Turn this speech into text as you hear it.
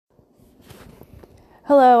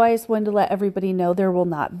Hello, I just wanted to let everybody know there will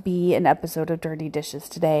not be an episode of Dirty Dishes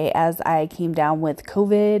today as I came down with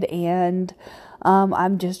COVID and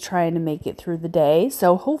I'm just trying to make it through the day.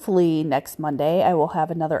 So hopefully next Monday I will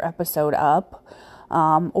have another episode up.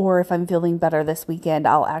 Or if I'm feeling better this weekend,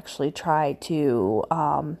 I'll actually try to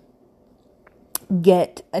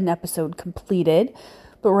get an episode completed.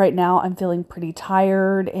 But right now I'm feeling pretty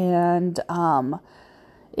tired and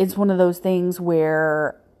it's one of those things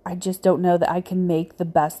where I just don't know that I can make the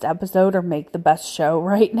best episode or make the best show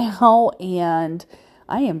right now. And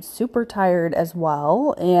I am super tired as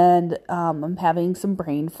well. And I'm having some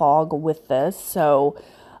brain fog with this. So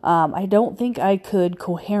I don't think I could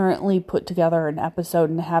coherently put together an episode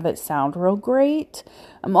and have it sound real great.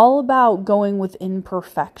 I'm all about going with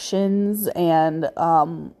imperfections and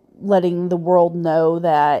letting the world know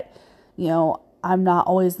that, I'm not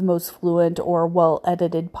always the most fluent or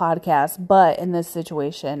well-edited podcast, but in this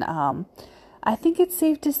situation, I think it's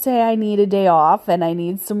safe to say I need a day off and I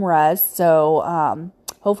need some rest. So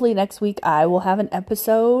hopefully next week I will have an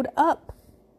episode up.